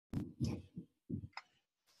All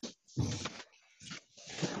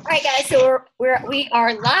right, guys. So we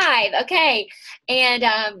are live. Okay,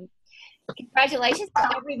 and congratulations to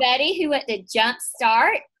everybody who went to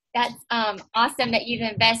Jumpstart. That's awesome that you've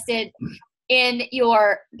invested in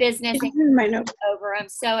your business and My note. over. I'm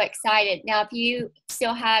so excited. Now, if you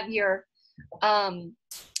still have your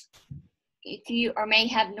if you or may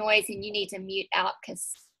have noise and you need to mute out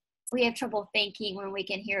because we have trouble thinking when we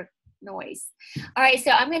can hear noise. All right, so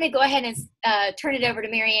I'm going to go ahead and turn it over to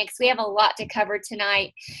Marianne because we have a lot to cover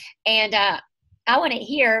tonight, and I want to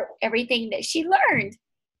hear everything that she learned.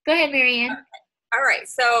 Go ahead, Marianne. All right,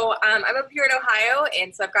 so I'm up here in Ohio,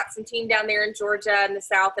 and so I've got some team down there in Georgia in the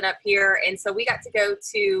South and up here, and so we got to go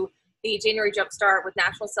to the January Jumpstart with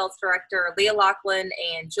National Sales Director Leah Lachlan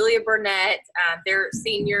and Julia Burnett. They're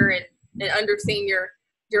senior and under senior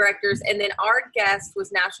directors, and then our guest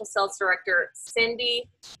was National Sales Director Cindy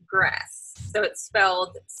Gress. So it's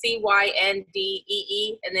spelled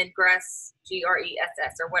Cyndee, and then Gress,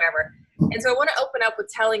 Gress, or whatever. And so I want to open up with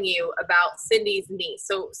telling you about Cindy's niece.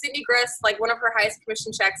 So Cindy Gress, like one of her highest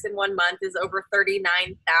commission checks in 1 month is over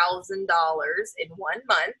 $39,000 in 1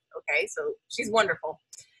 month. Okay, so she's wonderful.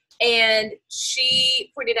 And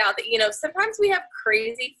she pointed out that, you know, sometimes we have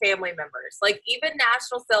crazy family members, like even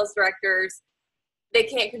national sales directors, they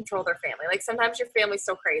can't control their family. Like sometimes your family's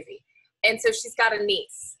so crazy. And so she's got a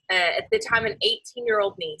niece, at the time an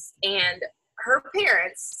 18-year-old niece, and her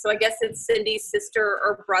parents, so I guess it's Cindy's sister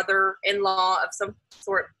or brother-in-law of some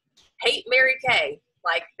sort, hate Mary Kay.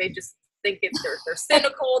 Like they just think they're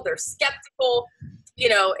cynical, they're skeptical, you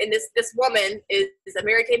know, and this woman is a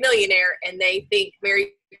Mary Kay millionaire, and they think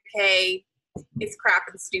Mary Kay is crap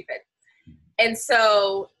and stupid. And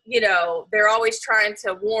so, you know, they're always trying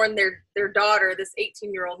to warn their daughter, this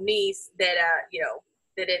 18-year-old niece, that, you know,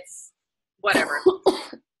 that it's whatever.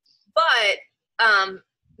 But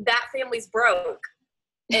that family's broke.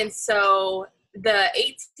 And so the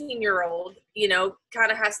 18-year-old, you know,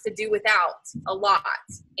 kind of has to do without a lot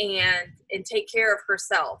and take care of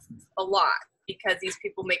herself a lot because these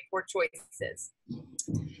people make poor choices.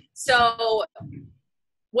 So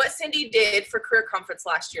what Cindy did for Career Conference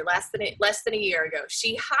last year, less than a year ago,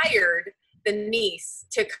 she hired the niece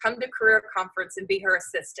to come to Career Conference and be her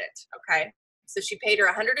assistant, okay? So she paid her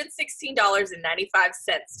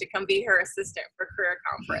 $116.95 to come be her assistant for Career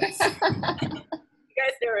Conference. You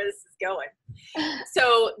guys know where this is going.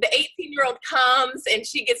 So the 18-year-old comes, and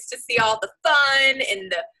she gets to see all the fun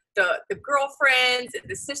and the girlfriends and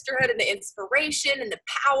the sisterhood and the inspiration and the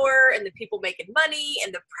power and the people making money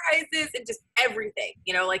and the prizes and just everything.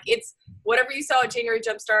 You know, like it's whatever you saw at January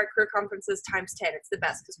Jumpstart Career Conferences times 10. It's the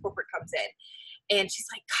best because corporate comes in. And she's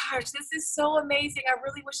like, gosh, this is so amazing. I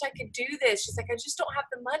really wish I could do this. She's like, I just don't have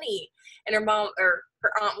the money. And her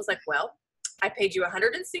aunt was like, well, I paid you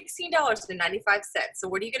 $116.95. So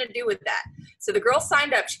what are you going to do with that? So the girl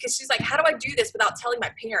signed up because she's like, how do I do this without telling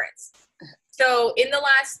my parents? So in the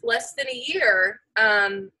less than a year,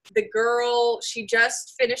 the girl, she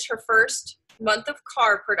just finished her first month of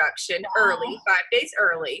car production early, 5 days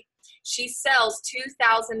early. She sells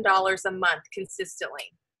 $2,000 a month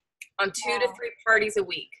consistently on 2 to 3 parties a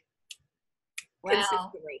week. Wow.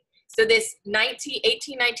 Consistently. So this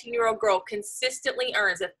 19-year-old girl consistently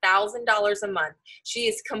earns $1,000 a month. She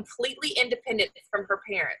is completely independent from her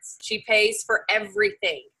parents. She pays for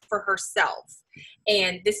everything for herself.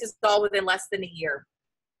 And this is all within less than a year.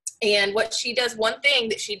 And what she does, one thing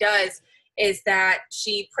that she does is that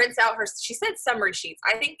she prints out she said summary sheets.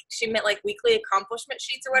 I think she meant like weekly accomplishment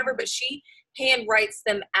sheets or whatever, but she hand writes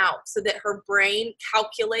them out so that her brain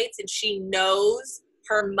calculates and she knows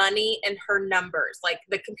her money and her numbers. Like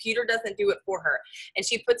the computer doesn't do it for her. And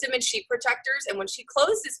she puts them in sheet protectors. And when she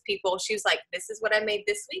closes people, she's like, this is what I made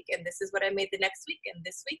this week. And this is what I made the next week. And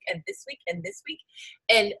this week. And this week. And this week.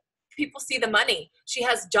 And people see the money. She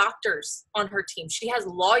has doctors on her team. She has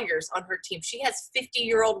lawyers on her team. She has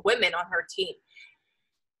 50-year-old women on her team.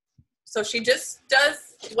 So she just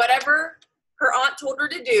does whatever her aunt told her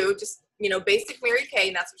to do, just, you know, basic Mary Kay,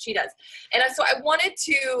 and that's what she does. And so I wanted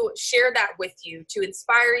to share that with you, to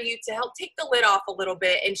inspire you, to help take the lid off a little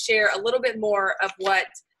bit and share a little bit more of why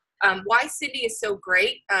Cindy is so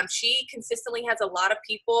great. She consistently has a lot of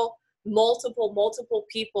people, multiple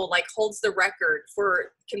people, like holds the record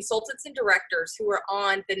for consultants and directors who are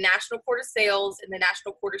on the National Court of Sales and the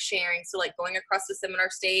National Court of Sharing. So like going across the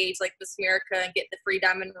seminar stage, like Miss America, and get the free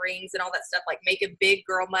diamond rings and all that stuff, like make a big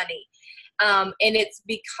girl money. And it's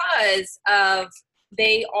because of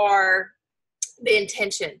the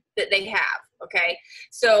intention that they have. Okay.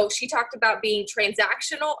 So she talked about being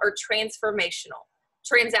transactional or transformational.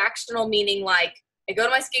 Transactional meaning like I go to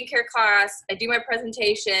my skincare class, I do my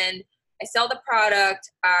presentation, I sell the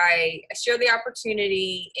product, I share the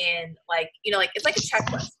opportunity, and like, it's like a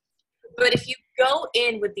checklist. But if you go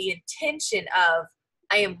in with the intention of,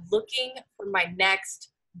 I am looking for my next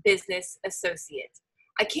business associate.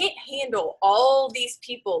 I can't handle all these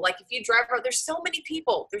people. Like if you drive around, there's so many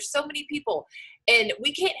people, and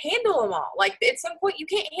we can't handle them all. Like at some point you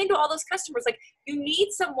can't handle all those customers. Like you need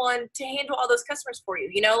someone to handle all those customers for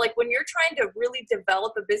you. Like when you're trying to really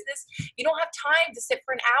develop a business, you don't have time to sit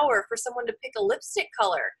for an hour for someone to pick a lipstick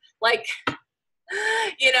color. Like,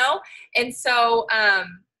 and so,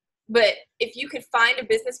 but if you could find a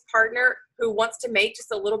business partner who wants to make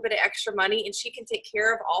just a little bit of extra money and she can take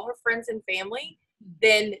care of all her friends and family,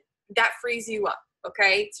 then that frees you up,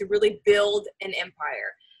 okay, to really build an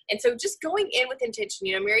empire. And so just going in with intention,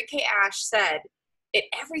 Mary Kay Ash said at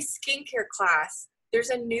every skincare class, there's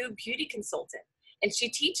a new beauty consultant. And she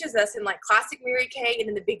teaches us in like classic Mary Kay and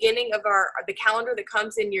in the beginning of the calendar that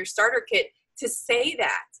comes in your starter kit to say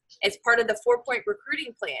that as part of the 4-point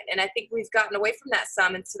recruiting plan. And I think we've gotten away from that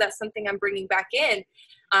some. And so that's something I'm bringing back in,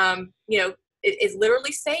 is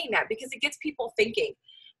literally saying that because it gets people thinking.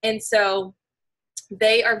 And so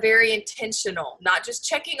they are very intentional, not just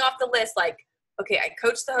checking off the list. Like, okay, I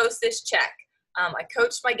coached the hostess, check. I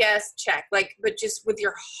coached my guest, check. Like, but just with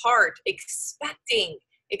your heart, expecting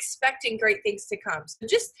great things to come. So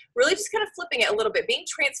just really just kind of flipping it a little bit, being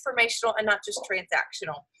transformational and not just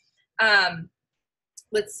transactional.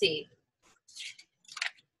 Let's see.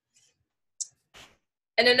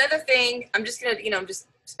 And another thing, I'm just going to, I'm just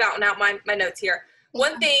spouting out my notes here.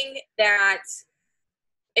 One thing that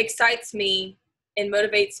excites me and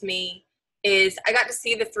motivates me is I got to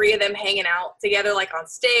see the three of them hanging out together, like on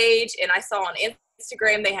stage. And I saw on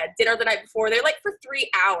Instagram, they had dinner the night before. They're like for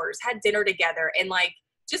 3 hours, had dinner together and like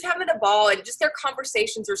just having a ball, and just their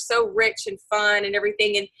conversations are so rich and fun and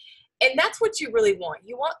everything. And that's what you really want.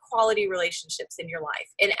 You want quality relationships in your life.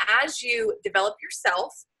 And as you develop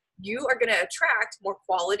yourself, you are going to attract more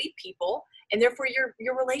quality people. And therefore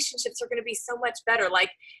your relationships are going to be so much better. Like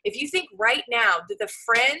if you think right now that the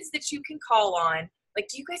friends that you can call on, like,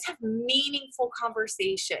 do you guys have meaningful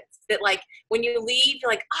conversations that like when you leave, you're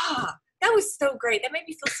like, that was so great. That made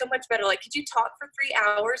me feel so much better. Like, could you talk for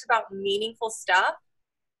 3 hours about meaningful stuff?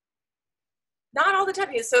 Not all the time.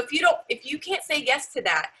 So if you can't say yes to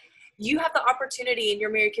that, you have the opportunity in your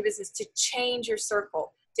Mary Kay business to change your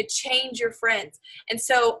circle, to change your friends. And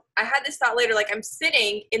so I had this thought later, like I'm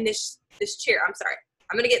sitting in this chair. I'm sorry.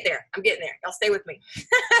 I'm going to get there. I'm getting there. Y'all stay with me.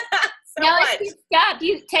 Stop.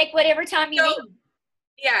 You take whatever time you need.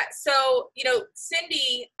 Yeah. So,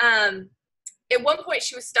 Cindy, at one point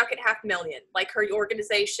she was stuck at $500,000, like her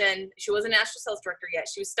organization. She wasn't a national sales director yet.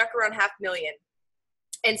 She was stuck around $500,000.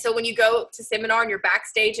 And so when you go to seminar and you're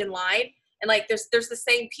backstage in line, and like there's the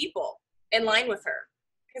same people in line with her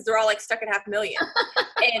because they're all like stuck at $500,000.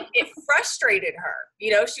 And it frustrated her.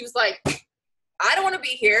 She was like, I don't want to be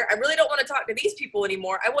here. I really don't want to talk to these people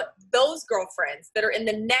anymore. I want those girlfriends that are in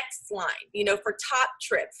the next line, for Top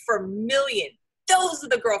Trip, for Million. Those are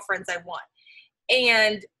the girlfriends I want.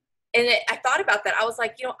 And I thought about that. I was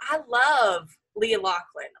like, I love Leah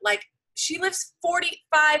Loughlin. Like, she lives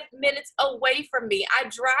 45 minutes away from me. I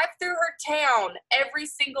drive through her town every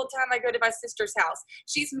single time I go to my sister's house.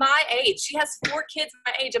 She's my age. She has 4 kids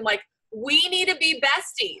my age. I'm like, we need to be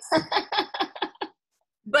besties.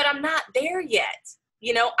 But I'm not there yet.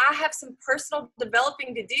 I have some personal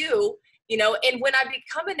developing to do, and when I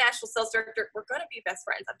become a national sales director, we're going to be best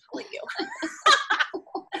friends. I'm telling you.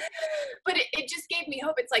 But it just gave me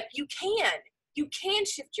hope. It's like, you can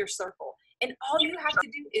shift your circle. And all you have to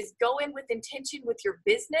do is go in with intention with your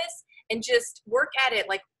business and just work at it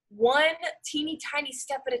like one teeny tiny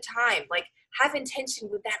step at a time. Like have intention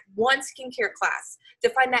with that one skincare class to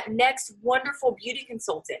find that next wonderful beauty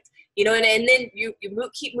consultant, and then you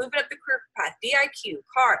keep moving up the career path, DIQ,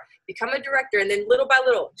 CAR, become a director, and then little by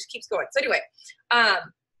little, it just keeps going. So anyway,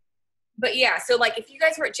 but yeah, so like if you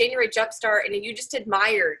guys were at January Jumpstart and you just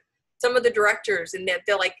admired some of the directors and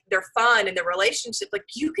they're fun and their relationship, like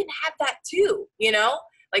you can have that too,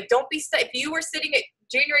 like don't be, if you were sitting at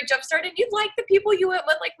January Jumpstart and you like the people you went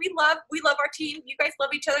with, like we love our team. You guys love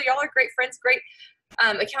each other. Y'all are great friends, great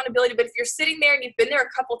accountability. But if you're sitting there and you've been there a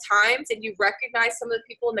couple times and you recognize some of the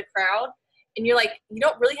people in the crowd and you're like, you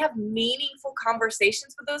don't really have meaningful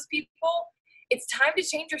conversations with those people, it's time to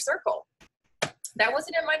change your circle. That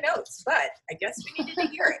wasn't in my notes, but I guess we needed to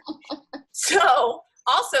hear it. So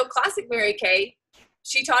also, classic Mary Kay,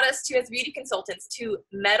 she taught us as beauty consultants to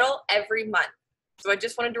medal every month. So I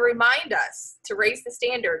just wanted to remind us to raise the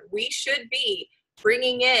standard. We should be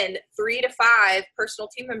bringing in 3 to 5 personal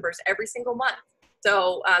team members every single month.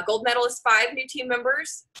 So gold medal is 5 new team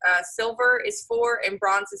members, silver is 4, and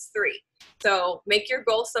bronze is 3. So make your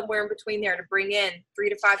goal somewhere in between there to bring in 3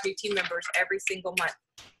 to 5 new team members every single month.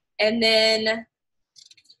 And then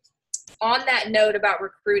on that note about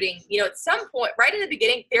recruiting, at some point, right in the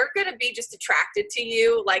beginning, they're going to be just attracted to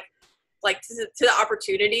you, like to the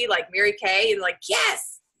opportunity, like Mary Kay, and like,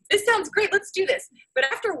 yes, this sounds great. Let's do this. But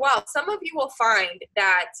after a while, some of you will find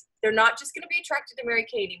that they're not just going to be attracted to Mary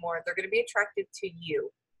Kay anymore. They're going to be attracted to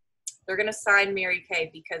you. They're going to sign Mary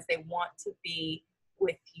Kay because they want to be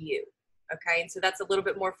with you. Okay. And so that's a little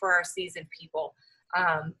bit more for our seasoned people.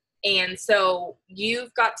 And so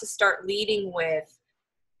you've got to start leading with,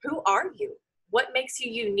 who are you? What makes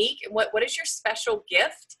you unique? And what is your special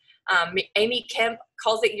gift? Amy Kemp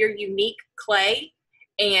calls it your unique clay.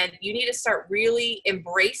 And you need to start really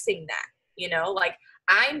embracing that, like,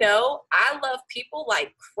 I know I love people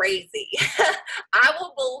like crazy. I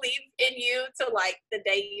will believe in you to like the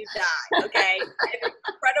day you die. Okay. I have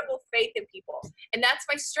incredible faith in people, and that's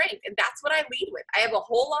my strength. And that's what I lead with. I have a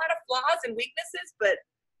whole lot of flaws and weaknesses, but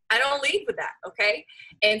I don't lead with that. Okay.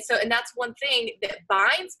 And that's one thing that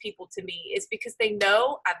binds people to me, is because they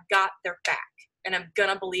know I've got their back and I'm going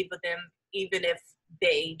to believe with them, even if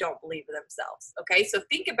they don't believe in themselves. Okay. So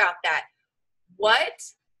think about that. What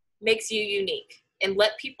makes you unique? And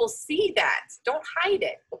let people see that. Don't hide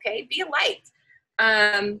it. Okay. Be a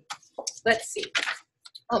light. Let's see.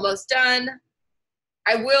 Almost done.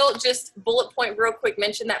 I will just bullet point real quick,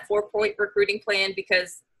 mention that 4-point recruiting plan,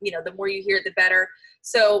 because the more you hear it, the better.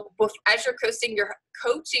 So as you're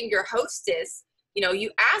coaching your hostess,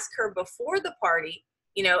 you ask her before the party,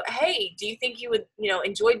 hey, do you think you would,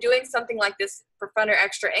 enjoy doing something like this for fun or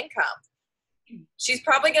extra income? She's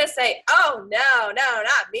probably going to say, oh, no,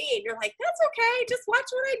 not me. And you're like, that's okay. Just watch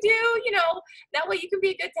what I do. That way you can be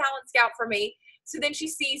a good talent scout for me. So then she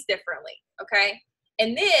sees differently. Okay.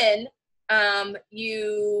 And then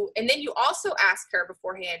you also ask her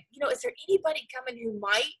beforehand, is there anybody coming who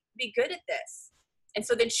might be good at this? And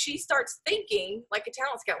so then she starts thinking like a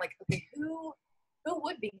talent scout, like, okay, who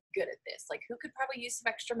would be good at this? Like, who could probably use some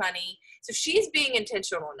extra money? So she's being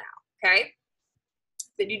intentional now. Okay.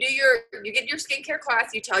 Then you get your skincare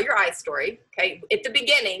class, you tell your eye story, okay, at the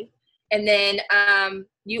beginning, and then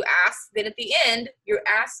you ask, then at the end, you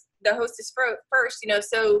ask the hostess first,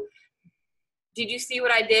 so did you see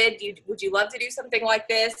what I did? Would you love to do something like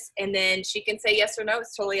this? And then she can say yes or no.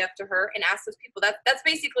 It's totally up to her, and ask those people. That's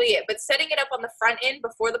basically it. But setting it up on the front end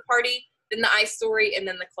before the party, then the eye story, and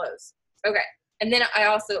then the close. Okay. And then I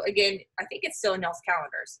also, again, I think it's still in y'all's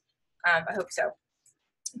calendars. I hope so.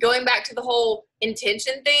 Going back to the whole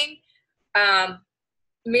intention thing,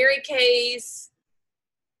 Mary Kay's,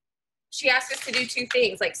 she asked us to do 2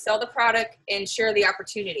 things, like sell the product and share the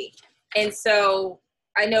opportunity. And so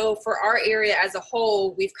I know for our area as a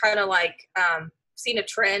whole, we've kind of seen a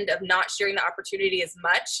trend of not sharing the opportunity as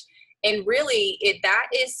much. And really that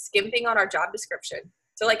is skimping on our job description.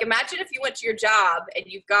 So like, imagine if you went to your job and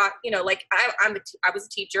you've got, I was a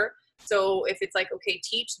teacher. So if it's like, okay,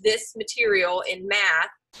 teach this material in math.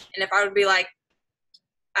 And if I would be like,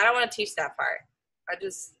 I don't want to teach that part. I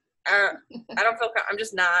don't feel, I'm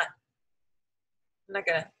not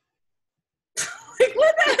going to, like,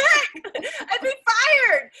 what the heck? I'd be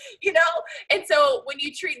fired, And so when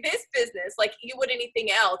you treat this business like you would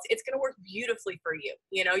anything else, it's going to work beautifully for you.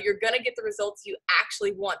 You're going to get the results you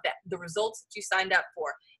actually want, the results that you signed up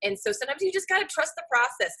for. And so sometimes you just got to trust the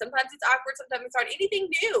process. Sometimes it's awkward. Sometimes it's hard.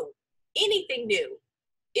 Anything new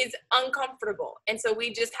is uncomfortable. And so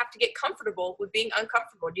we just have to get comfortable with being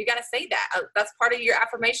uncomfortable. You got to say that. That's part of your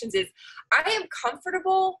affirmations is, I am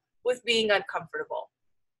comfortable with being uncomfortable.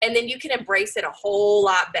 And then you can embrace it a whole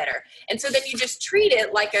lot better. And so then you just treat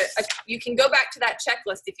it like you can go back to that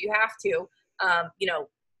checklist if you have to,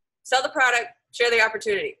 sell the product, share the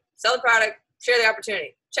opportunity, sell the product, share the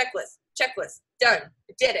opportunity, checklist, done,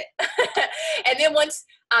 did it. And then once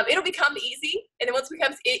it'll become easy. And then once it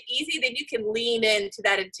becomes easy, then you can lean into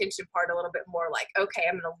that intention part a little bit more, like, okay,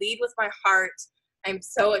 I'm going to lead with my heart. I'm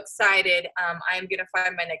so excited. I'm going to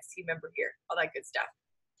find my next team member here, all that good stuff.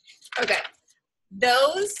 Okay.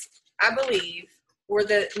 Those, I believe, were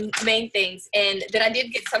the main things. And then I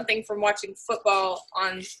did get something from watching football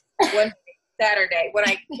on Saturday when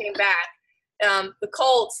I came back. The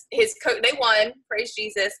Colts, his coach, they won, praise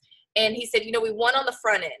Jesus. And he said, we won on the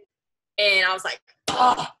front end. And I was like,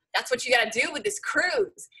 oh, that's what you got to do with this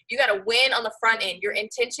cruise. You got to win on the front end. Your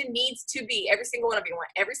intention needs to be, every single one of you, I want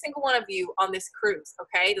every single one of you on this cruise,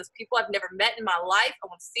 okay? Those people I've never met in my life, I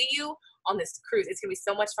want to see you on this cruise. It's going to be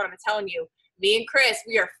so much fun. I'm telling you, me and Chris,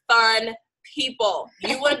 we are fun people.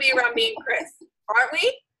 You want to be around me and Chris, aren't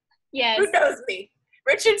we? Yes. Who knows me?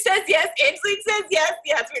 Richard says yes. Angeline says yes.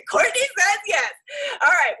 Yes. Courtney says yes. All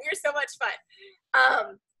right. We are so much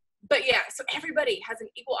fun. But yeah, so everybody has an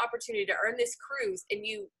equal opportunity to earn this cruise, and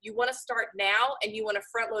you want to start now, and you want to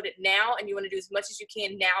front load it now, and you want to do as much as you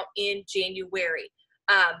can now in January.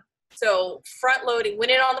 So front loading, win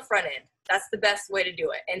it on the front end. That's the best way to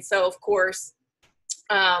do it. And so, of course,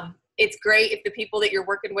 it's great if the people that you're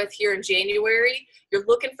working with here in January, you're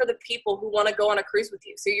looking for the people who want to go on a cruise with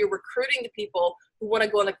you. So you're recruiting the people who want to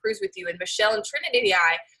go on a cruise with you. And Michelle and Trinity and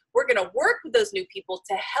I, we're going to work with those new people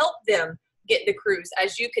to help them get the cruise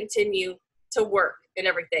as you continue to work and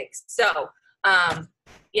everything. So,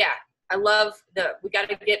 yeah, I love we got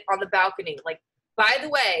to get on the balcony. Like, by the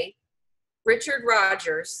way, Richard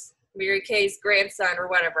Rogers, Mary Kay's grandson or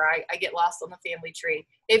whatever, I get lost on the family tree.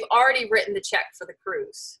 They've already written the check for the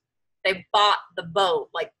cruise. They bought the boat.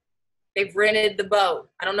 Like, they've rented the boat.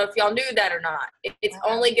 I don't know if y'all knew that or not. It's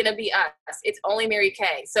only going to be us. It's only Mary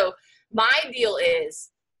Kay. So my deal is,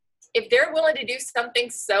 if they're willing to do something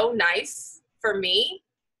so nice for me,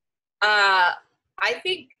 I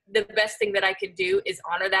think the best thing that I could do is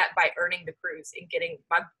honor that by earning the cruise and getting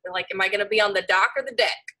am I going to be on the dock or the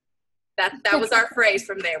deck? That was our phrase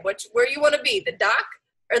from there. Where you want to be, the dock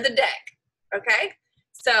or the deck? Okay.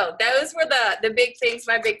 So those were the big things,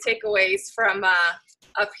 my big takeaways from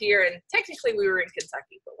up here. And technically we were in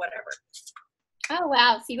Kentucky, but whatever. Oh,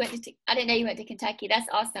 wow. So you went I didn't know you went to Kentucky. That's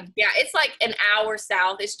awesome. Yeah, it's like an hour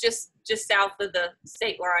south. It's just south of the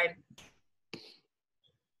state line.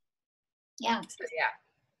 Yeah. So, yeah.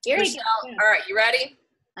 Here Michelle, all right, you ready?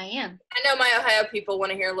 I am. I know my Ohio people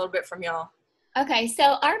want to hear a little bit from y'all. Okay,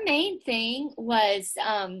 so our main thing was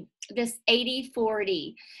this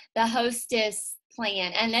 80-40, the hostess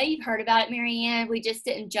plan. I know you've heard about it, Marianne. We just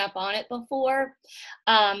didn't jump on it before.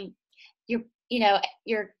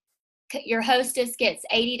 Your hostess gets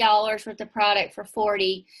 $80 worth of product for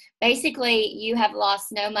 $40. Basically, you have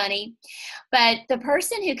lost no money. But the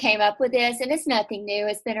person who came up with this, and it's nothing new,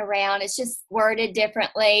 it's been around, it's just worded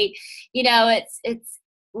differently. It's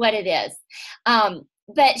what it is.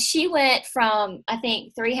 But she went from, I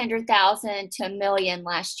think, 300,000 to $1 million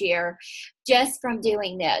last year just from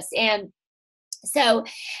doing this. And so,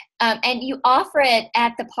 and you offer it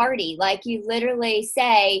at the party. Like, you literally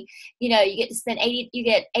say, you get to spend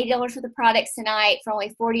 $80 for the products tonight for only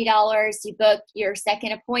 $40. You book your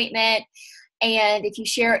second appointment. And if you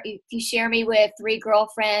share me with 3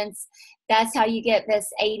 girlfriends, that's how you get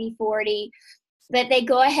this 80-40. But they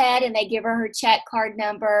go ahead and they give her check card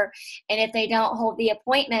number. And if they don't hold the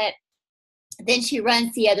appointment, then she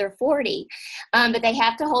runs the other 40. But they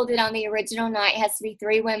have to hold it on the original night. It has to be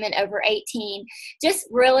 3 women over 18. Just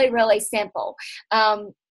really, really simple.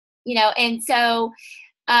 And so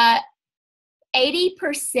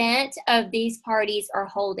 80% of these parties are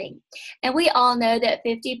holding. And we all know that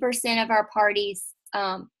 50% of our parties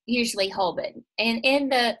usually hold it.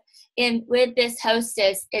 And with this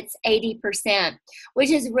hostess, it's 80%, which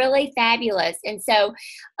is really fabulous. And so,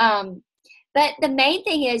 but the main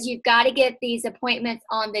thing is you've got to get these appointments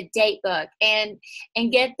on the date book and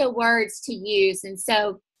get the words to use. And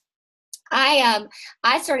so I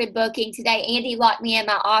started booking today. Andy locked me in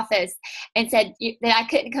my office and said that I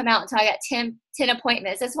couldn't come out until I got 10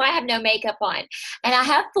 appointments. That's why I have no makeup on. And I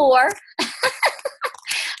have 4.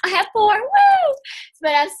 I have 4, woo!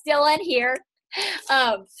 But I'm still in here.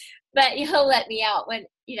 But he'll let me out when,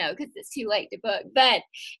 because it's too late to book. But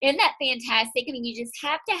isn't that fantastic? I mean, you just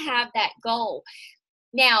have to have that goal.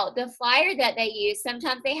 Now, the flyer that they use,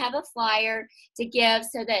 sometimes they have a flyer to give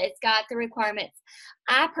so that it's got the requirements.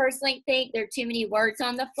 I personally think there are too many words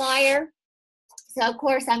on the flyer. So, of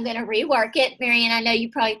course, I'm going to rework it. Marianne, I know you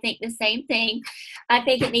probably think the same thing. I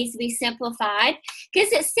think it needs to be simplified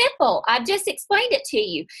because it's simple. I've just explained it to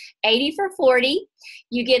you. 80 for 40.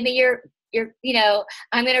 You give me your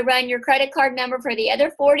I'm going to run your credit card number for the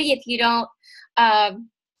other 40 if you don't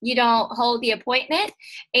hold the appointment,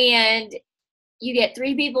 and you get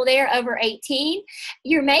 3 people there over 18.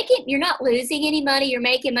 You're not losing any money. You're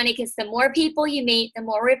making money because the more people you meet, the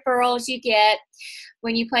more referrals you get.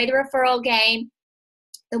 When you play the referral game,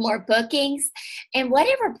 the more bookings, and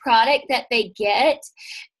whatever product that they get,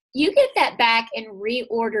 you get that back and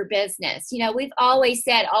reorder business. We've always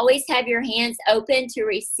said, always have your hands open to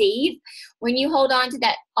receive. When you hold on to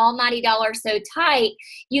that almighty dollar so tight,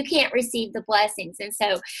 you can't receive the blessings. And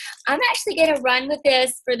so I'm actually going to run with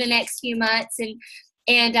this for the next few months,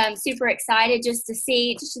 and I'm super excited just to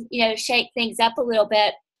see, shake things up a little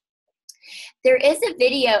bit. There is a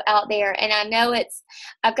video out there, and I know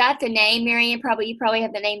I've got the name, Marianne, you probably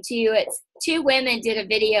have the name too. It's two women did a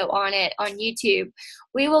video on it on YouTube.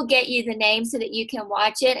 We will get you the name so that you can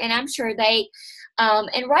watch it, and I'm sure they,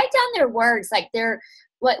 and write down their words, like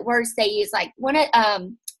what words they use. Like one of,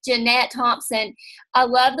 Jeanette Thompson, I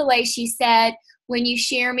love the way she said, when you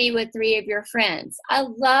share me with 3 of your friends. I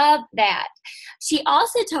love that. She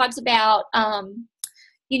also talked about, her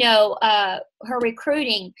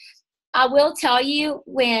recruiting. I will tell you,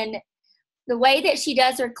 when the way that she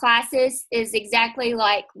does her classes is exactly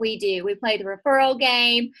like we do. We play the referral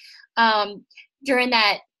game during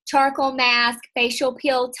that charcoal mask, facial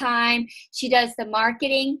peel time. She does the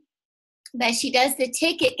marketing, but she does the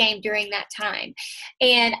ticket game during that time.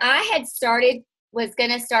 And I was going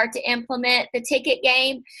to start to implement the ticket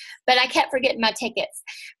game, but I kept forgetting my tickets,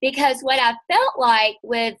 because what I felt like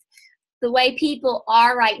with the way people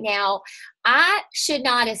are right now, I should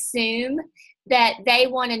not assume that they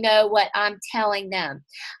want to know what I'm telling them.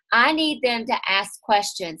 I need them to ask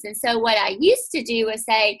questions. And so what I used to do was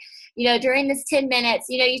say, during this 10 minutes,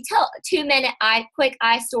 you tell a 2-minute quick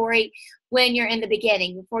eye story when you're in the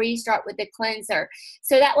beginning, before you start with the cleanser.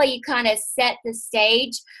 So that way you kind of set the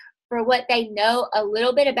stage for what they know a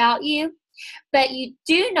little bit about you, but you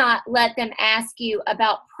do not let them ask you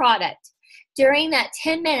about product. During that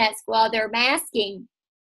 10 minutes while they're masking,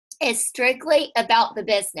 is strictly about the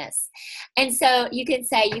business. And so you can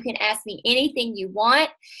ask me anything you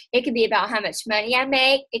want. It can be about how much money I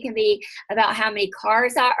make. It can be about how many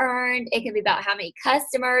cars I earned. It can be about how many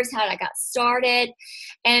customers, how I got started.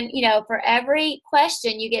 And, for every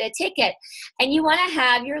question, you get a ticket. And you want to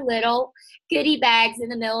have your little goodie bags in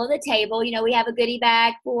the middle of the table. We have a goodie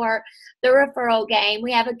bag for the referral game.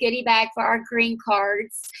 We have a goodie bag for our green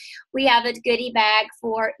cards. We have a goodie bag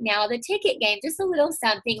for now the ticket game. Just a little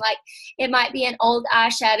something, like it might be an old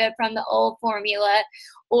eyeshadow from the old formula,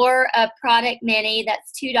 or a product mini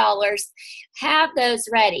that's $2. Have those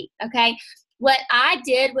ready, okay? What I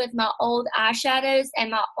did with my old eyeshadows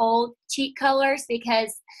and my old cheek colors,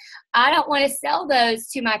 because I don't want to sell those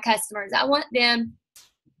to my customers. I want them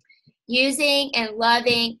using and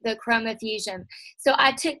loving the Chroma Fusion. So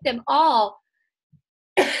I took them all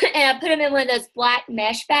and I put them in one of those black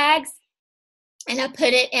mesh bags, and I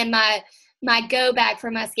put it in my go bag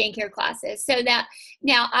for my skincare classes, so that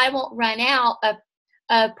now I won't run out of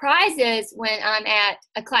prizes when I'm at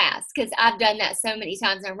a class, because I've done that so many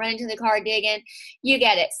times. I'm running to the car digging. You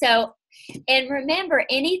get it. So, and remember,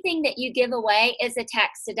 anything that you give away is a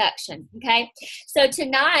tax deduction, okay? So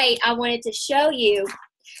tonight I wanted to show you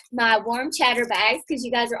my warm chatter bags, because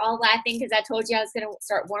you guys are all laughing because I told you I was going to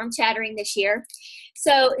start warm chattering this year.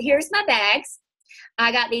 So here's my bags.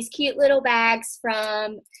 I got these cute little bags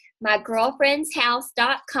from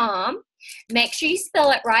mygirlfriendshouse.com. Make sure you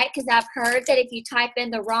spell it right, because I've heard that if you type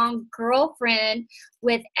in the wrong girlfriend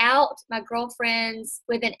without my girlfriends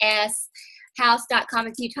with an S, house.com,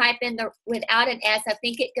 if you type in the without an S, I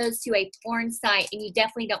think it goes to a porn site, and you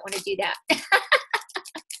definitely don't want to do that.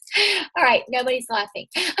 All right, nobody's laughing.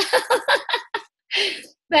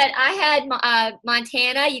 But I had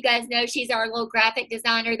Montana. You guys know she's our little graphic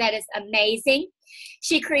designer that is amazing.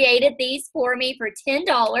 She created these for me for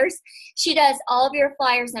 $10. She does all of your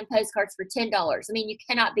flyers and postcards for $10. I mean, you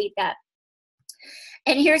cannot beat that.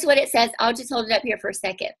 And here's what it says. I'll just hold it up here for a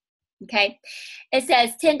second. Okay. It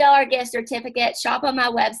says $10 gift certificate. Shop on my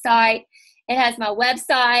website. It has my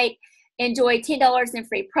website. Enjoy $10 in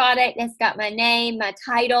free product. It's got my name, my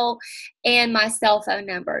title, and my cell phone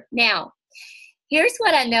number. Now, here's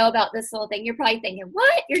what I know about this little thing. You're probably thinking,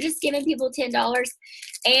 what? You're just giving people $10?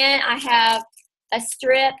 And I have a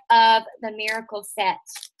strip of the Miracle Set,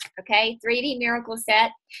 okay? 3D Miracle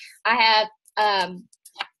Set. I have,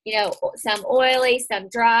 some oily, some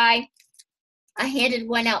dry. I handed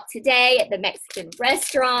one out today at the Mexican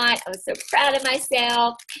restaurant. I was so proud of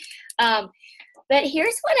myself. But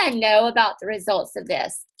here's what I know about the results of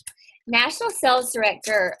this. National Sales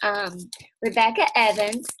Director Rebecca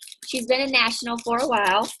Evans, she's been in national for a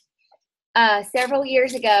while. Several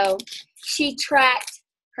years ago, she tracked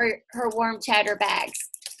her warm chatter bags.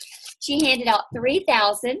 She handed out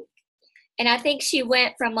 3,000, and I think she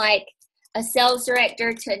went from like a sales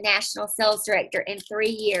director to a national sales director in 3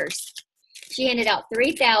 years. She handed out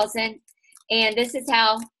 3,000, and this is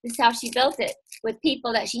how she built it with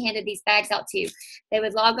people that she handed these bags out to. They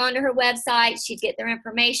would log on to her website, she'd get their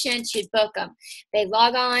information, she'd book them. They'd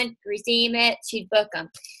log on, redeem it, she'd book them.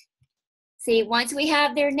 See, once we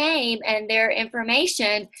have their name and their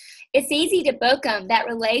information, it's easy to book them. That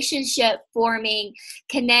relationship forming,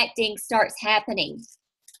 connecting starts happening.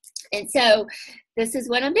 And so this is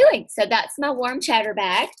what I'm doing. So that's my warm chatter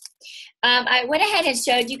bag. I went ahead and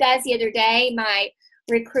showed you guys the other day my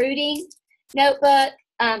recruiting notebook,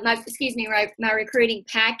 my recruiting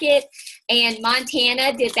packet, and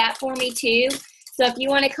Montana did that for me too. So if you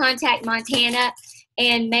want to contact Montana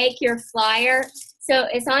and make your flyer, so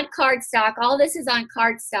it's on cardstock. All this is on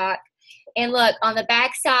cardstock. And look, on the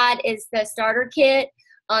back side is the starter kit.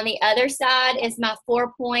 On the other side is my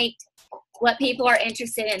 4-point, what people are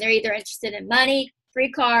interested in. They're either interested in money,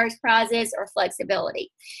 free cars, prizes, or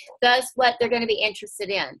flexibility. That's what they're going to be interested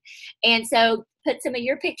in. And so put some of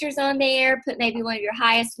your pictures on there, put maybe one of your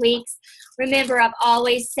highest weeks. Remember, I've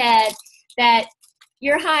always said that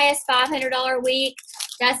your highest $500 week,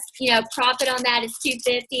 that's, profit on that is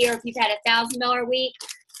 $250, or if you've had a $1,000 week,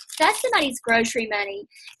 that's somebody's grocery money.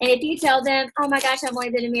 And if you tell them, oh my gosh, I've only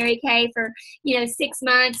been to Mary Kay for, 6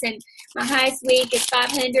 months and my highest week is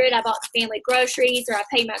 $500, I bought the family groceries, or I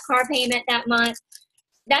paid my car payment that month,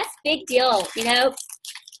 that's a big deal,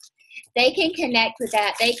 They can connect with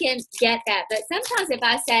that. They can get that. But sometimes if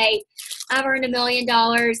I say, I've earned $1 million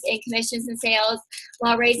in commissions and sales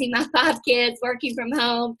while raising my 5 kids, working from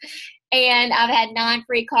home, and I've had 9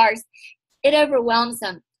 free cars, it overwhelms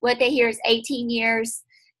them. What they hear is 18 years,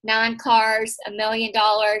 9 cars, $1 million.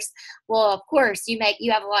 Well, of course, you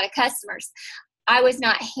have a lot of customers. I was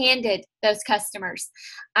not handed those customers.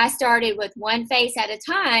 I started with one face at a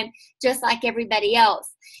time, just like everybody else.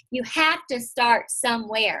 You have to start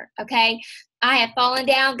somewhere, okay? I have fallen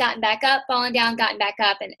down, gotten back up, fallen down, gotten back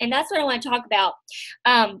up, and that's what I want to talk about.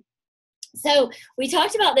 So we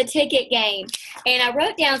talked about the ticket game, and I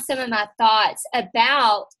wrote down some of my thoughts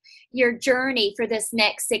about your journey for this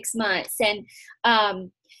next 6 months. And,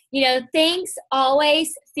 things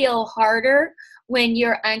always feel harder when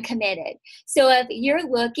you're uncommitted. So if you're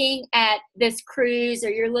looking at this cruise, or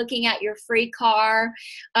you're looking at your free car,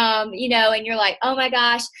 and you're like, oh my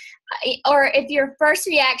gosh, or if your first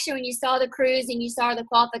reaction when you saw the cruise and you saw the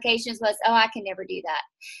qualifications was, oh, I can never do that.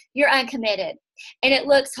 You're uncommitted and it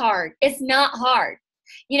looks hard. It's not hard.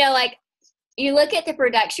 You look at the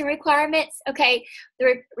production requirements. Okay.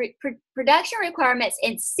 The production requirements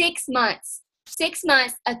in 6 months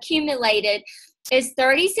accumulated is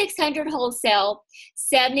 3,600 wholesale,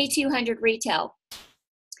 7,200 retail.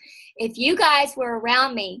 If you guys were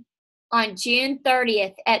around me on June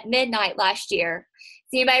 30th at midnight last year,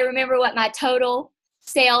 does anybody remember what my total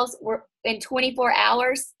sales were in 24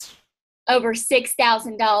 hours? Over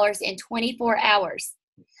 $6,000 in 24 hours.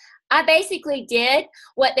 I basically did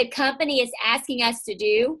what the company is asking us to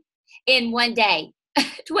do in one day,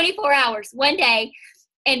 24 hours, one day,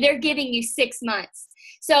 and they're giving you 6 months.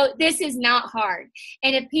 So this is not hard.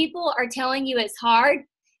 And if people are telling you it's hard,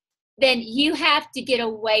 then you have to get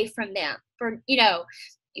away from them.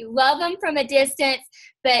 You love them from a distance,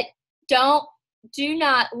 but do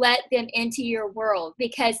not let them into your world,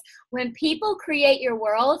 because when people create your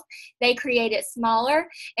world, they create it smaller,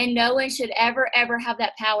 and no one should ever, ever have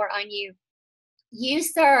that power on you. You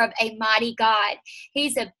serve a mighty God.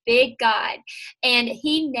 He's a big God, and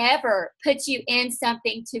he never puts you in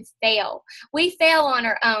something to fail. We fail on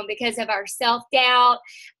our own because of our self-doubt,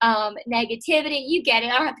 negativity. You get it.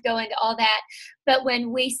 I don't have to go into all that. But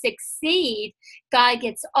when we succeed, God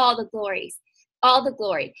gets all the glories. All the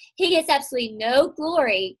glory. He gets absolutely no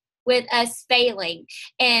glory with us failing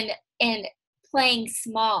and playing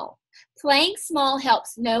small. Playing small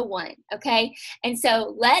helps no one, okay? And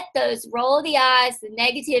so let those roll of the eyes, the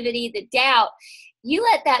negativity, the doubt, you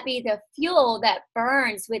let that be the fuel that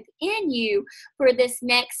burns within you for this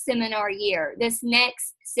next seminar year, this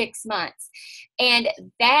next 6 months. And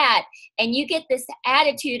you get this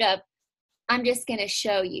attitude of, I'm just going to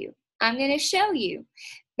show you. I'm going to show you.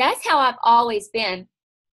 That's how I've always been.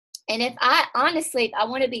 And if I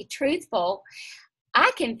want to be truthful,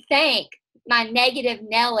 I can thank my negative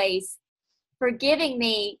Nellies for giving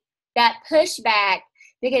me that pushback,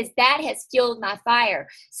 because that has fueled my fire.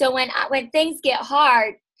 So when things get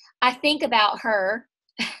hard, I think about her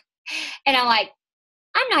and I'm like,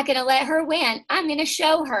 I'm not going to let her win. I'm going to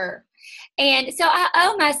show her. And so I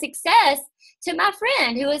owe my success to my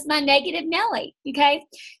friend who is my negative Nellie. Okay.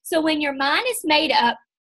 So when your mind is made up,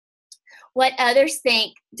 what others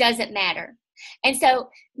think doesn't matter. And so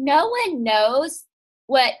no one knows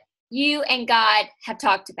what you and God have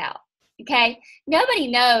talked about. Okay. Nobody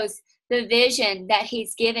knows the vision that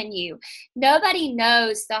he's given you. Nobody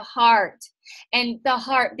knows the heart and the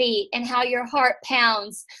heartbeat and how your heart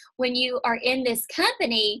pounds when you are in this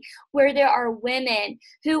company where there are women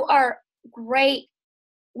who are great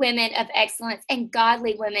women of excellence and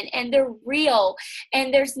godly women, and they're real,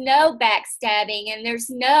 and there's no backstabbing, and there's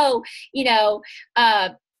no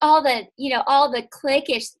all the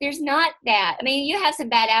cliquish. There's not that. I mean, you have some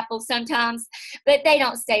bad apples sometimes, but they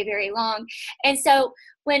don't stay very long. And so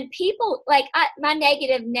when people like my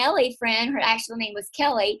negative Nellie friend, her actual name was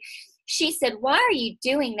Kelly, she said, why are you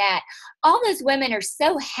doing that? All those women are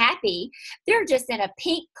so happy. They're just in a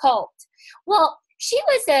pink cult. Well, she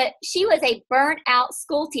was a burnt out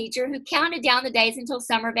school teacher who counted down the days until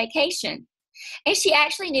summer vacation. And she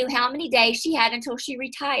actually knew how many days she had until she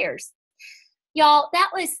retires. Y'all,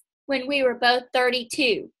 that was when we were both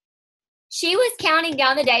 32. She was counting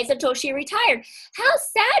down the days until she retired. How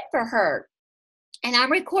sad for her. And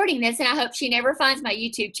I'm recording this, and I hope she never finds my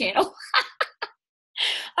YouTube channel.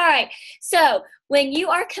 All right. So when you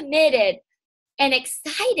are committed and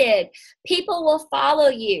excited, people will follow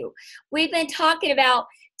you. We've been talking about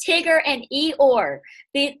Tigger and Eeyore,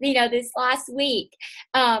 this last week.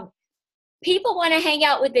 People want to hang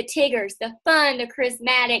out with the Tiggers, the fun, the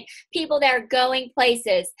charismatic, people that are going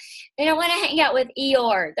places. They don't want to hang out with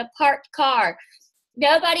Eeyore, the parked car.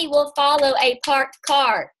 Nobody will follow a parked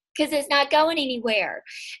car because it's not going anywhere.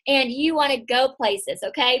 And you want to go places,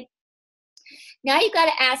 okay? Now you've got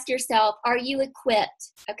to ask yourself, are you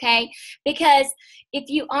equipped, okay? Because if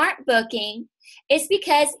you aren't booking, it's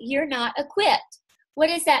because you're not equipped. What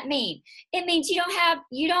does that mean? It means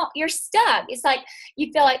you're stuck. It's like you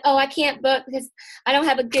feel like, oh, I can't book because I don't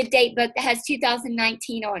have a good date book that has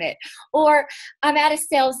 2019 on it. Or I'm out of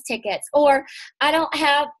sales tickets. Or I don't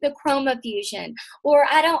have the Chroma Fusion. Or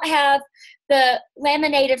I don't have the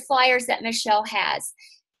laminated flyers that Michelle has.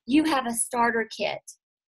 You have a starter kit.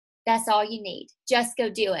 That's all you need. Just go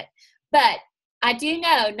do it. But I do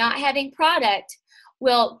know not having product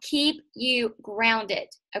will keep you grounded,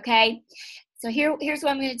 okay? So here's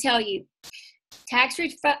what I'm going to tell you. Tax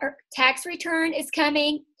return is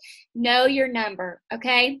coming. Know your number,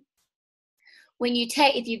 okay?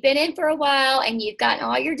 If you've been in for a while and you've gotten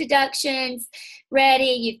all your deductions ready,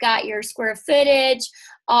 you've got your square footage,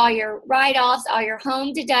 all your write-offs, all your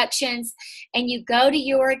home deductions, and you go to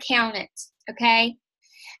your accountant, okay?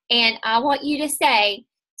 And I want you to say,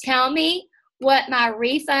 tell me what my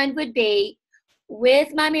refund would be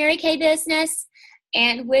with my Mary Kay business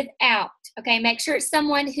and without. Okay, make sure it's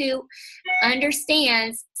someone who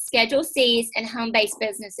understands Schedule C's and home-based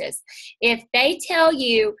businesses. If they tell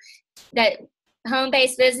you that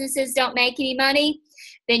home-based businesses don't make any money,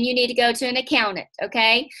 then you need to go to an accountant,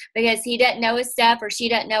 okay? Because he doesn't know his stuff or she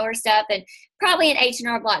doesn't know her stuff, and probably an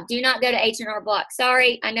H&R Block. Do not go to H&R Block.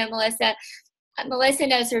 Sorry, I know Melissa. Melissa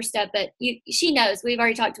knows her stuff, but she knows. We've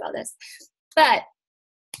already talked about this. But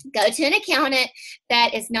go to an accountant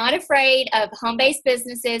that is not afraid of home-based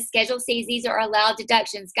businesses. Schedule C's, these are allowed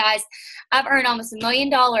deductions. Guys, I've earned almost $1 million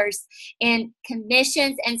in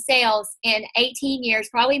commissions and sales in 18 years,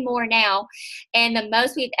 probably more now. And the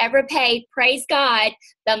most we've ever paid, praise God,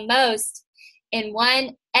 the most in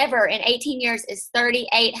 18 years is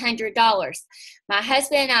 $3,800. My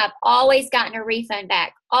husband and I have always gotten a refund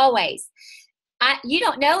back, always. You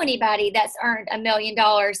don't know anybody that's earned $1 million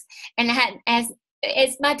and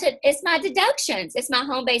it's my deductions. It's my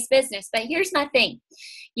home-based business. But here's my thing.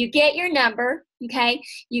 You get your number, okay?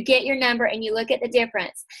 You get your number and you look at the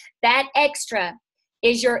difference. That extra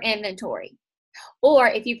is your inventory. Or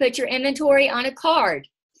if you put your inventory on a card,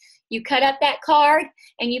 you cut up that card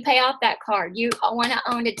and you pay off that card. You want to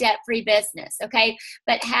own a debt-free business, okay?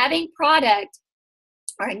 But having product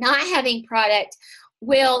or not having product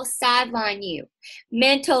will sideline you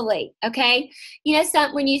mentally, okay?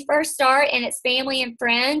 When you first start and it's family and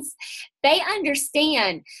friends, they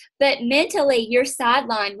understand, but mentally you're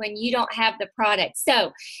sidelined when you don't have the product.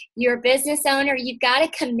 So you're a business owner, you've got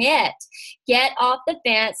to commit, get off the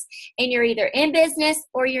fence, and you're either in business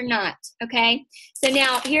or you're not, okay? So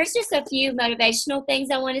now here's just a few motivational things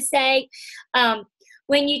I want to say.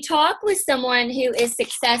 When you talk with someone who is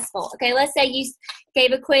successful, okay, let's say you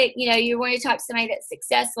gave a quick, you want to talk to somebody that's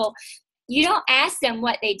successful, you don't ask them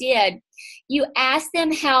what they did. You ask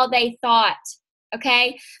them how they thought,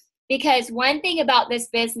 okay? Because one thing about this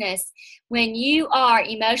business, when you are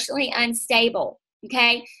emotionally unstable,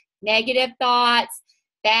 okay, negative thoughts,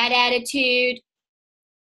 bad attitude,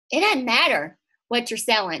 it doesn't matter what you're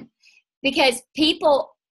selling because people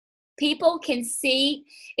can see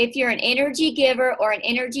if you're an energy giver or an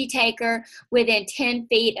energy taker within 10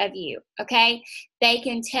 feet of you, okay? They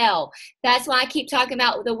can tell. That's why I keep talking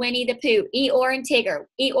about the Winnie the Pooh, Eeyore and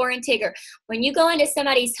Tigger. When you go into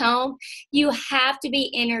somebody's home, you have to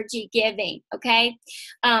be energy giving, okay?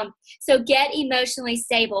 So get emotionally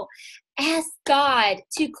stable. Ask God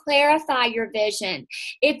to clarify your vision.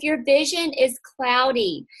 If your vision is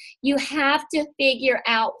cloudy, you have to figure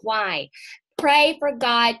out why. Pray for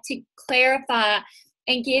God to clarify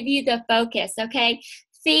and give you the focus, okay?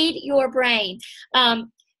 Feed your brain.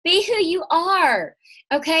 Be who you are,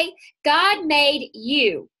 okay? God made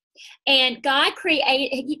you, and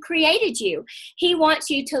He created you. He wants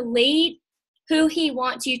you to lead who He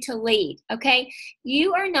wants you to lead, okay?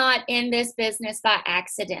 You are not in this business by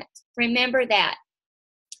accident. Remember that.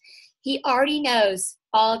 He already knows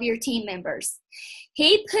all of your team members.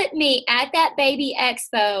 He put me at that baby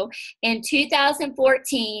expo in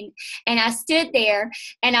 2014, and I stood there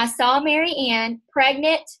and I saw Mary Ann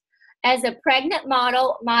pregnant, as a pregnant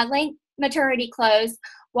model, modeling maternity clothes,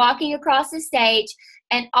 walking across the stage,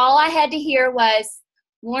 and all I had to hear was,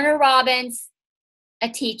 Warner Robins, a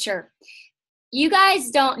teacher. You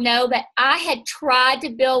guys don't know, but I had tried to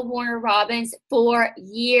build Warner Robins for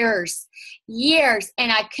years, and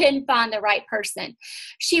I couldn't find the right person.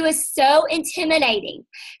 She was so intimidating.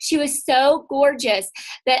 She was so gorgeous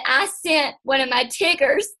that I sent one of my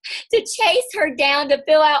Tiggers to chase her down to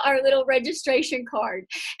fill out our little registration card.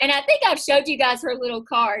 And I think I've showed you guys her little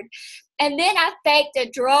card. And then I faked a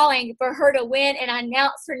drawing for her to win, and I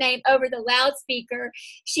announced her name over the loudspeaker.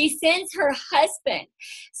 She sends her husband.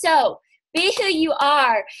 So be who you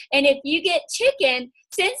are. And if you get chicken,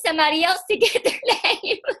 send somebody else to get their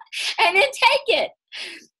name and then take it.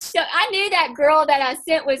 So I knew that girl that I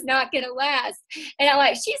sent was not going to last. And I'm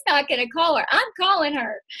like, she's not going to call her. I'm calling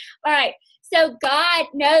her. All right. So God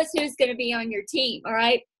knows who's going to be on your team. All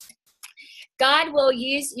right. God will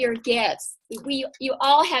use your gifts. You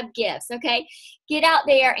all have gifts. Okay. Get out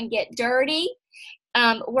there and get dirty.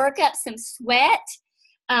 Work up some sweat.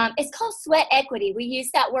 It's called sweat equity. We use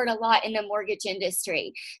that word a lot in the mortgage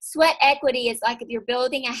industry. Sweat equity is like if you're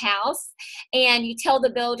building a house and you tell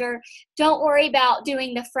the builder, don't worry about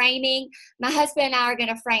doing the framing. My husband and I are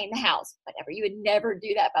going to frame the house. Whatever. You would never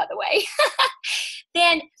do that, by the way.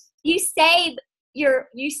 Then you save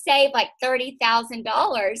like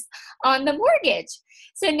 $30,000 on the mortgage.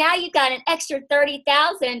 So now you've got an extra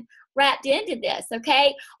 $30,000 wrapped into this,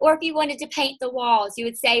 okay? Or if you wanted to paint the walls, you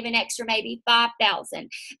would save an extra maybe $5,000.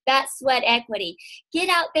 That's sweat equity. Get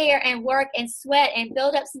out there and work and sweat and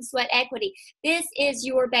build up some sweat equity. This is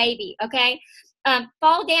your baby, okay?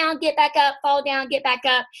 Fall down, get back up, fall down, get back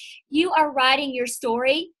up. You are writing your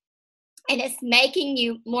story, and it's making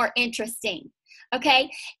you more interesting. Okay,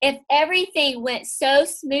 if everything went so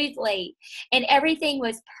smoothly and everything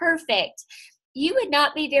was perfect, you would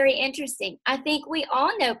not be very interesting. I think we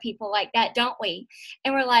all know people like that, don't we?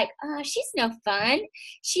 And we're like, oh, she's no fun.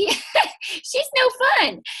 She's no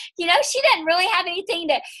fun. You know, she doesn't really have anything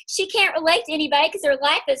she can't relate to anybody because her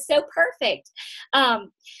life is so perfect.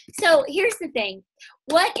 So here's the thing.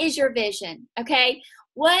 What is your vision? Okay,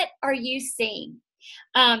 what are you seeing?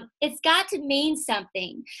 It's got to mean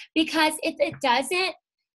something, because if it doesn't,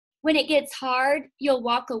 when it gets hard, you'll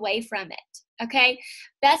walk away from it. Okay.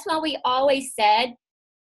 That's why we always said,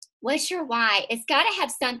 what's your why? It's got to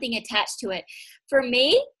have something attached to it. For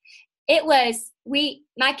me, it was,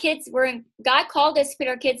 God called us to put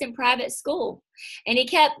our kids in private school, and He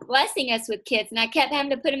kept blessing us with kids, and I kept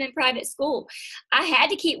having to put them in private school. I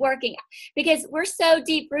had to keep working because we're so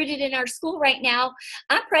deep rooted in our school right now.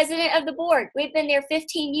 I'm president of the board. We've been there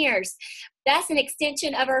 15 years. That's an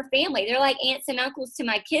extension of our family. They're like aunts and uncles to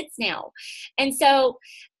my kids now. And so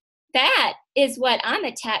that is what I'm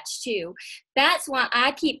attached to. That's why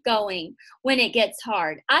I keep going when it gets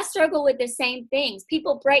hard. I struggle with the same things.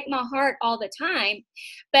 People break my heart all the time,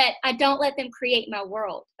 but I don't let them create my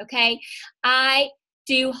world, okay? I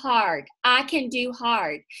do hard. I can do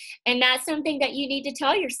hard. And that's something that you need to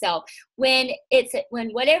tell yourself. When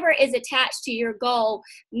whatever is attached to your goal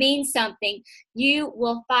means something, you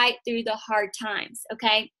will fight through the hard times,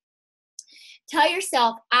 okay? Tell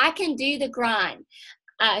yourself, I can do the grind.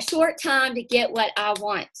 A short time to get what I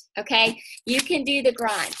want, okay? You can do the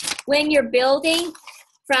grind. When you're building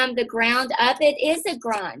from the ground up, it is a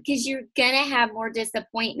grind because you're going to have more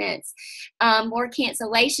disappointments, more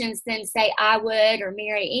cancellations than, say, I would or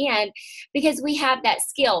Mary Ann, because we have that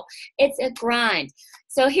skill. It's a grind.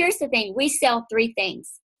 So here's the thing. We sell 3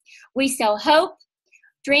 things. We sell hope,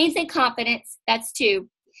 dreams, and confidence. That's 2.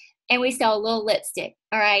 And we sell a little lipstick,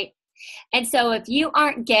 all right? And so if you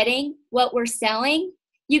aren't getting what we're selling,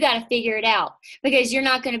 you got to figure it out, because you're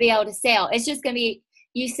not going to be able to sell. It's just going to be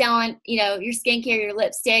you selling, your skincare, your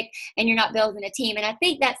lipstick, and you're not building a team. And I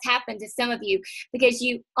think that's happened to some of you because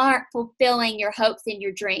you aren't fulfilling your hopes and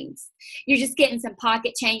your dreams. You're just getting some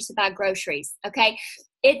pocket change to buy groceries. Okay.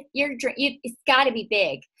 It's got to be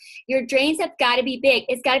big. Your dreams have got to be big.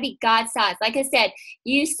 It's got to be God-sized. Like I said,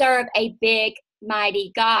 you serve a big,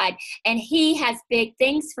 mighty God, and He has big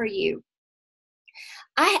things for you.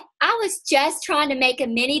 I was just trying to make a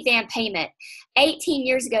minivan payment 18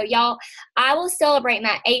 years ago. Y'all, I will celebrate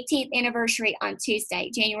my 18th anniversary on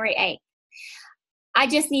Tuesday, January 8th. I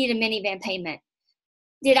just needed a minivan payment.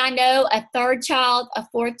 Did I know a third child, a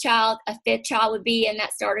fourth child, a fifth child would be in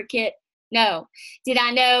that starter kit? No. Did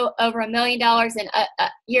I know over $1 million in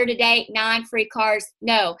year to date, 9 free cars?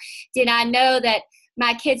 No. Did I know that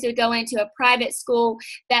my kids would go into a private school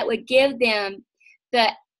that would give them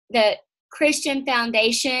the Christian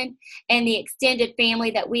foundation and the extended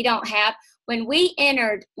family that we don't have? When we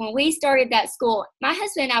started that school, my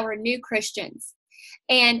husband and I were new Christians.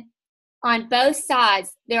 And on both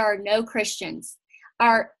sides, there are no Christians.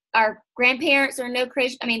 Our grandparents are no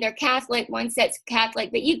Christian. I mean, they're Catholic. One set's Catholic,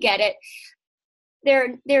 but you get it.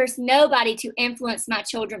 There's nobody to influence my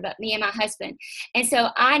children but me and my husband. And so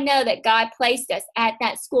I know that God placed us at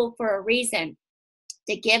that school for a reason,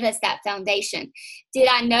 to give us that foundation. Did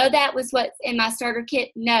I know that was what's in my starter kit?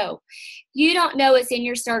 No. You don't know what's in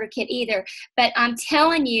your starter kit either. But I'm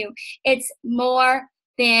telling you, it's more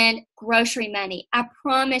than grocery money. I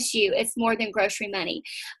promise you, it's more than grocery money.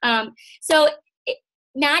 So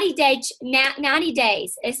 90 days,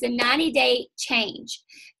 it's a 90-day change.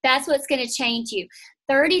 That's what's going to change you.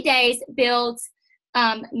 30 days builds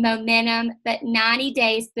momentum, but 90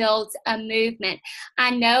 days builds a movement.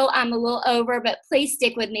 I know I'm a little over, but please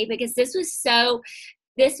stick with me, because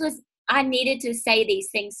I needed to say these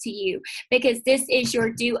things to you, because this is your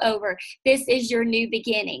do-over. This is your new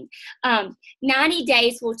beginning. 90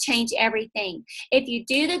 days will change everything. If you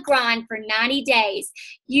do the grind for 90 days,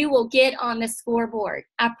 you will get on the scoreboard.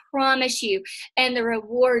 I promise you. And the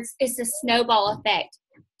rewards is a snowball effect.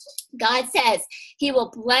 God says he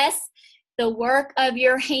will bless the work of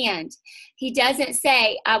your hand. He doesn't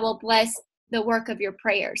say, I will bless the work of your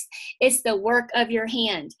prayers. It's the work of your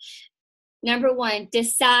hand. Number 1,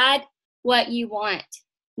 decide what you want.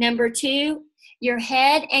 Number 2, your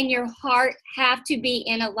head and your heart have to be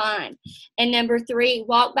in a line. And number 3,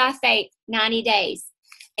 walk by faith 90 days.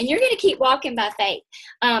 And you're going to keep walking by faith.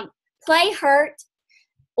 Play hurt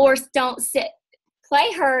or don't sit.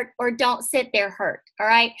 Play hurt or don't sit there hurt. All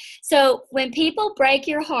right. So when people break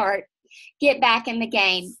your heart, get back in the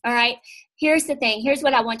game. All right. Here's the thing. Here's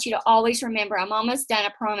what I want you to always remember. I'm almost done,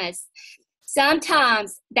 I promise.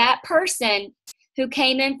 Sometimes that person who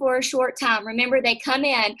came in for a short time, remember, they come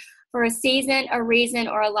in for a season, a reason,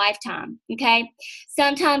 or a lifetime. Okay.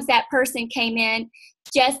 Sometimes that person came in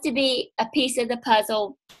just to be a piece of the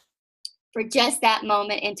puzzle for just that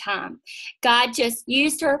moment in time. God just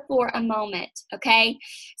used her for a moment, okay?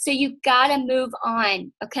 So you got to move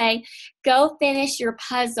on, okay? Go finish your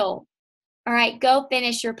puzzle, all right? Go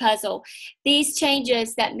finish your puzzle. These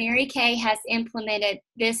changes that Mary Kay has implemented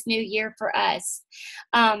this new year for us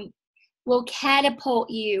will catapult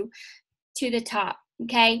you to the top,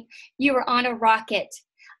 okay? You are on a rocket.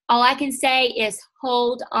 All I can say is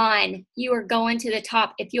hold on. You are going to the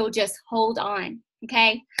top if you'll just hold on.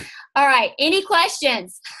 Okay. All right. Any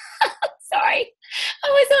questions? Sorry. I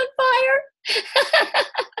was on fire.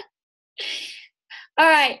 All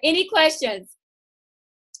right. Any questions?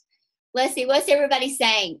 Let's see. What's everybody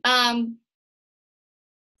saying?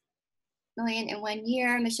 Million in 1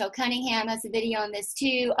 year. Michelle Cunningham has a video on this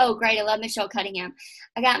too. Oh, great. I love Michelle Cunningham.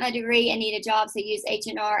 I got my degree and need a job, so use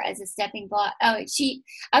H&R as a stepping block.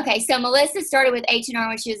 Okay. So Melissa started with H&R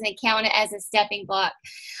when she was an accountant as a stepping block.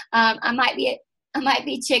 I might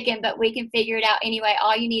be chicken, but we can figure it out anyway.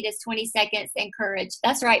 All you need is 20 seconds and courage.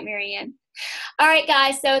 That's right, Marianne. All right,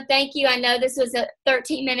 guys. So thank you. I know this was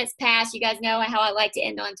 13 minutes past. You guys know how I like to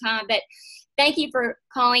end on time, but thank you for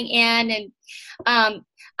calling in. And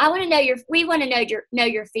I want to know we want to know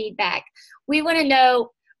your feedback. We want to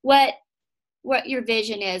know what your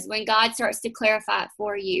vision is when God starts to clarify it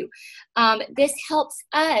for you. This helps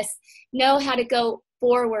us know how to go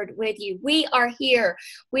forward with you. We are here.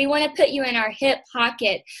 We want to put you in our hip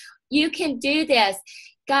pocket. You can do this.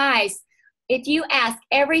 Guys, if you ask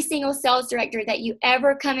every single sales director that you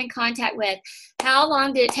ever come in contact with, how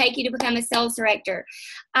long did it take you to become a sales director?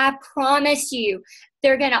 I promise you,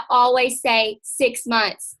 they're going to always say 6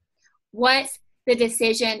 months once the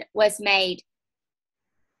decision was made.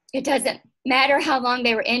 It doesn't matter how long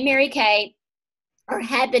they were in Mary Kay or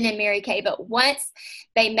had been in Mary Kay, but once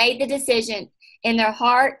they made the decision in their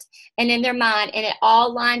heart and in their mind, and it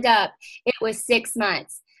all lined up, it was 6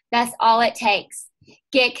 months. That's all it takes.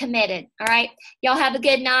 Get committed. All right. Y'all have a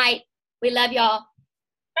good night. We love y'all.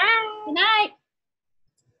 Bye. Good night.